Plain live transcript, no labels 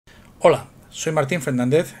Hola, soy Martín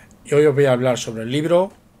Fernández y hoy os voy a hablar sobre el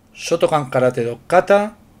libro Shotokan Karate do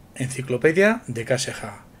Kata, Enciclopedia de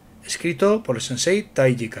Kase-Ha, escrito por el Sensei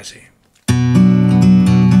Taiji Kase.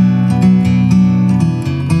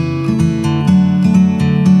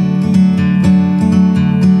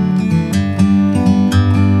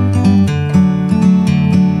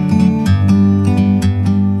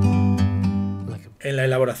 En la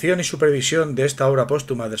elaboración y supervisión de esta obra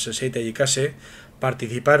póstuma del Sensei Taiji Kase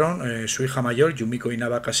participaron su hija mayor, Yumiko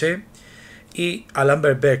Inaba Kase, y Alan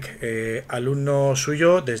Beck, alumno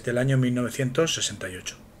suyo desde el año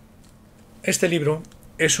 1968. Este libro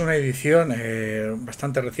es una edición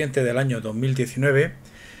bastante reciente del año 2019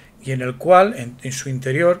 y en el cual en su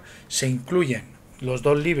interior se incluyen los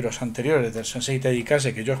dos libros anteriores del Sensei Taiji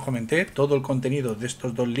Kase que yo os comenté, todo el contenido de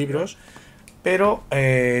estos dos libros, pero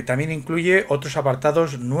también incluye otros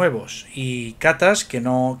apartados nuevos y katas que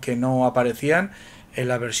no aparecían en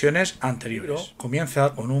las versiones anteriores.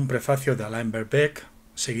 Comienza con un prefacio de Alain Beck,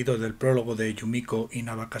 seguido del prólogo de Yumiko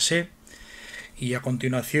Inaba Kase, y a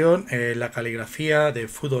continuación la caligrafía de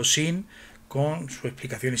Fudo Shin con su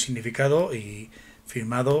explicación y significado y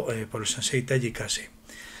firmado por el Sensei Taiji Kase.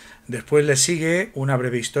 Después le sigue una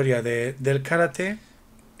breve historia del karate.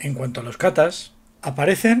 En cuanto a los katas,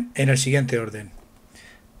 aparecen en el siguiente orden: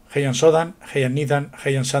 Heian Sodan, Heian Nidan,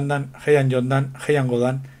 Heian Sandan, Heian Yondan, Heian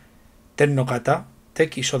Godan, Tenno Kata,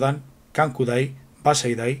 Teki Sodan, Kankudai,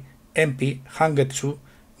 Baseidai, Enpi, Hangetsu,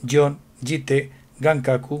 Jon, Jite,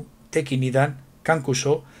 Gankaku, Teki Nidan,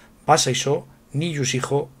 Kankuso, Baseiso,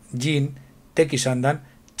 Niyushijo, Jin, Teki Sandan,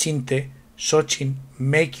 Chinte, Sochin,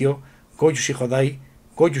 Meikyo, Goyushihodai,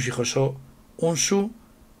 Goyushihoso, Unsu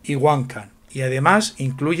y Wankan. Y además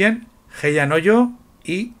incluyen Heian Oyo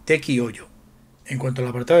y Teki Oyo. En cuanto al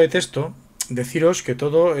apartado de texto, deciros que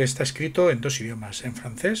todo está escrito en dos idiomas, en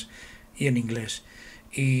francés y en inglés.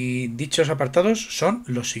 Y dichos apartados son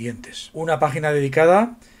los siguientes: una página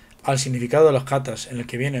dedicada al significado de los katas, en el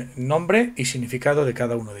que viene nombre y significado de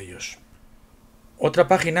cada uno de ellos. Otra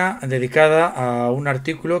página dedicada a un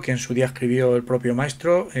artículo que en su día escribió el propio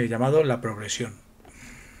maestro llamado La progresión.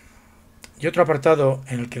 Y otro apartado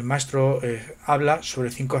en el que el maestro habla sobre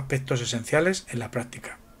 5 aspectos esenciales en la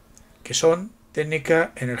práctica, que son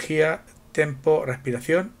técnica, energía, tempo,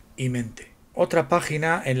 respiración y mente. Otra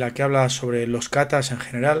página en la que habla sobre los katas en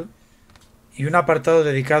general y un apartado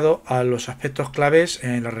dedicado a los aspectos claves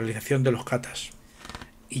en la realización de los katas.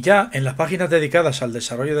 Y ya en las páginas dedicadas al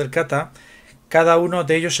desarrollo del kata, cada uno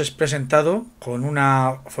de ellos es presentado con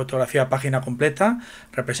una fotografía página completa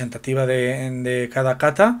representativa de cada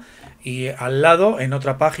kata, y al lado en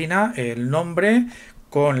otra página el nombre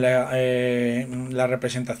con la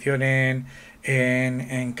representación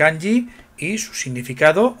en kanji y su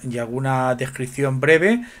significado y alguna descripción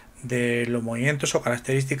breve de los movimientos o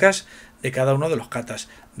características de cada uno de los katas.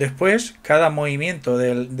 Después, cada movimiento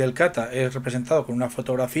del kata es representado con una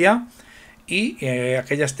fotografía y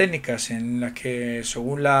aquellas técnicas en las que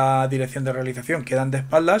según la dirección de realización quedan de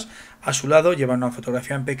espaldas, a su lado llevan una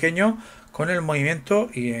fotografía en pequeño con el movimiento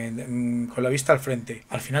y con la vista al frente.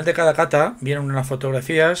 Al final de cada kata vienen unas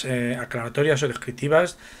fotografías aclaratorias o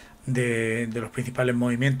descriptivas de los principales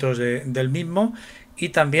movimientos del mismo, y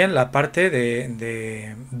también la parte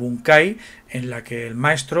de bunkai en la que el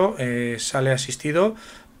maestro sale asistido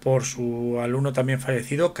por su alumno también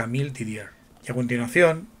fallecido, Camille Didier. Y a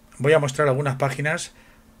continuación voy a mostrar algunas páginas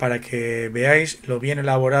para que veáis lo bien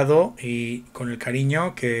elaborado y con el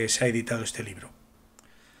cariño que se ha editado este libro.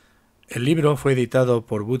 El libro fue editado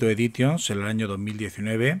por Budo Editions en el año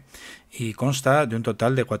 2019 y consta de un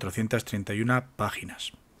total de 431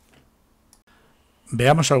 páginas.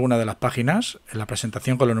 Veamos algunas de las páginas: en la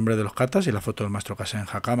presentación con los nombres de los katas y la foto del maestro Kase en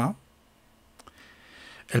Hakama,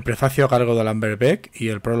 el prefacio a cargo de Alain Beck y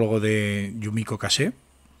el prólogo de Yumiko Kase,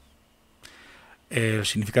 el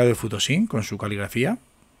significado de Fudo-Shin con su caligrafía,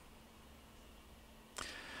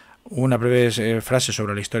 una breve frase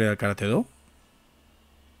sobre la historia del Karate-Do,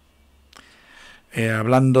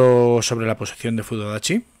 hablando sobre la posición de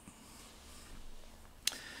Fudo-Dachi,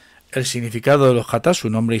 el significado de los katas, su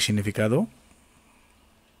nombre y significado,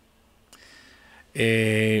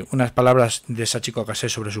 unas palabras de Sachiko Kase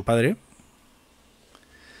sobre su padre,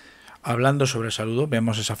 hablando sobre el saludo,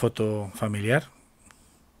 vemos esa foto familiar,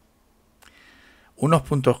 unos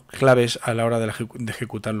puntos claves a la hora de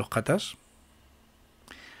ejecutar los katas,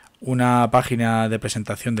 una página de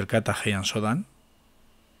presentación del kata Heian Sodan,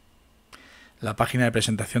 la página de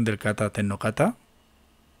presentación del kata Tenno Kata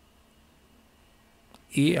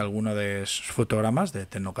y algunos de sus fotogramas de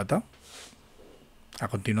Tenno Kata. A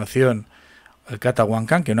continuación, el kata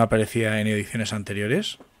Wankan, que no aparecía en ediciones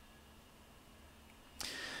anteriores.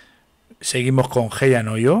 Seguimos con Heya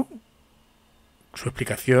no Yo, su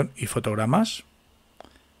explicación y fotogramas.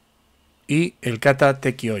 Y el Kata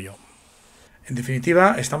Tekioyo. En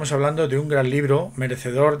definitiva, estamos hablando de un gran libro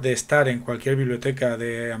merecedor de estar en cualquier biblioteca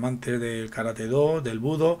de amantes del Karate-Do, del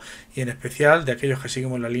Budo y en especial de aquellos que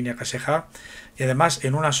seguimos la línea Kase-Ha. Y además,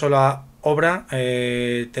 en una sola obra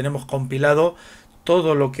tenemos compilado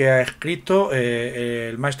todo lo que ha escrito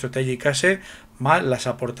el maestro Taiji Kase, más las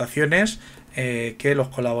aportaciones que los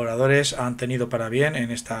colaboradores han tenido para bien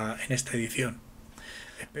en esta edición.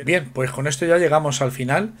 Bien, pues con esto ya llegamos al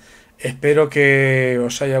final. Espero que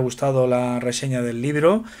os haya gustado la reseña del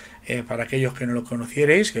libro, para aquellos que no lo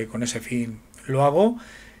conocierais, que con ese fin lo hago.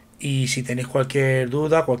 Y si tenéis cualquier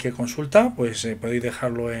duda, cualquier consulta, pues podéis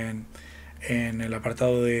dejarlo en el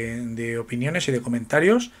apartado de opiniones y de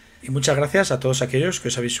comentarios. Y muchas gracias a todos aquellos que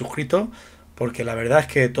os habéis suscrito, porque la verdad es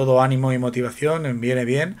que todo ánimo y motivación viene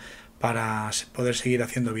bien para poder seguir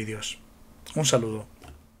haciendo vídeos. Un saludo.